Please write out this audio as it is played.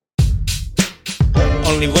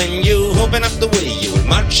Only when you open up the way, you will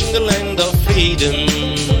march in the land of freedom.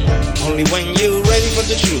 Only when you're ready for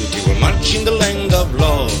the truth, you will march in the land of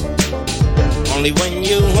love. Only when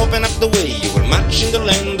you open up the way, you will march in the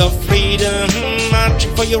land of freedom.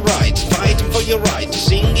 Marching for your rights, fighting for your rights,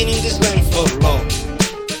 singing in this land for love.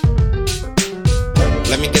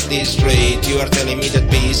 Let me get this straight, you are telling me that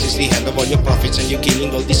peace is the hand of all your prophets, and you're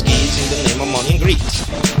killing all these kids in the name of money and greed.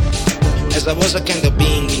 As I was a kind of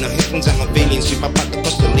being, with no hesitance and no feelings, with my path the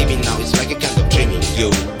cost of living, now it's like a kind of dreaming. Yo,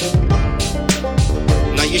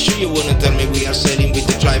 now you sure you wanna tell me we are sailing with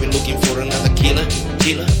the driver looking for another killer?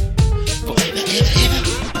 Forever, ever.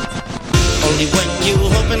 Only when you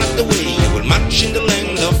open up the way, you will march in the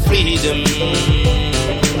land of freedom,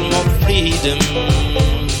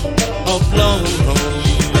 of love,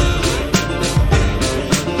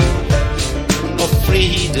 of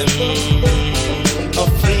freedom, of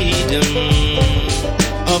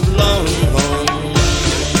love.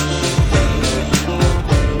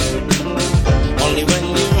 Only when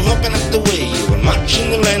you open up the way, you will march in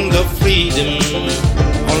the land of freedom.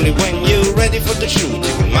 Only when you're ready for the truth,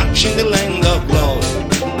 you will march in the land of love.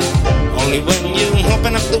 Only when you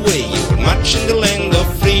open up the way, you will march in the land of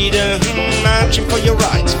freedom. Marching for your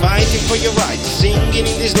rights, fighting for your rights, singing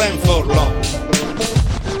in this land for love.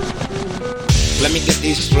 Let me get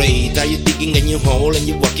this straight, are you digging a new hole and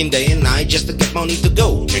you're working day and night just to get money to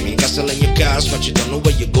go? Dreaming castle in your cars, but you don't know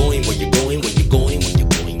where you're going, where you're going, where you're going, where you're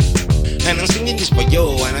going. And I'm singing this for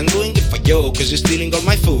you, and I'm doing it for you, cause you're stealing all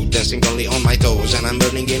my food, dancing only on my toes. And I'm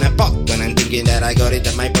burning in a pot, and I'm thinking that I got it,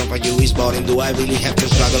 that my plan for you is boring. Do I really have to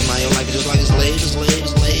struggle my own life just like a slave?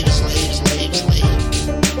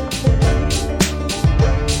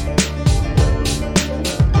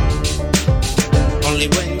 Only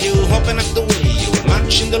when you open up the way, you will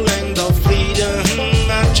march in the land of freedom.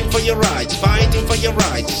 Marching for your rights, fighting for your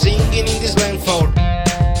rights, singing in this land for.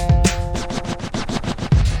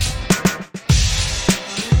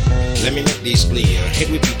 Let me make this clear, here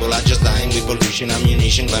we people are just dying with pollution,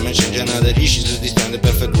 ammunition, climate change and other issues to destroy the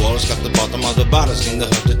perfect world. Cut the bottom of the bottles in the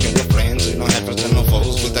hope that you're friends, with no efforts and no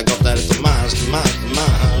foes. We'll take off that to Mars.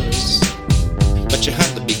 But you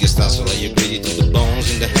have the biggest hustle, are you greedy to the bones?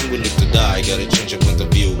 In the hand we live to die, gotta change your point of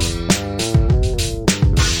view.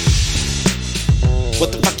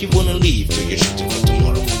 What the fuck you wanna leave to? You're shooting for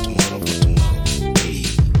tomorrow.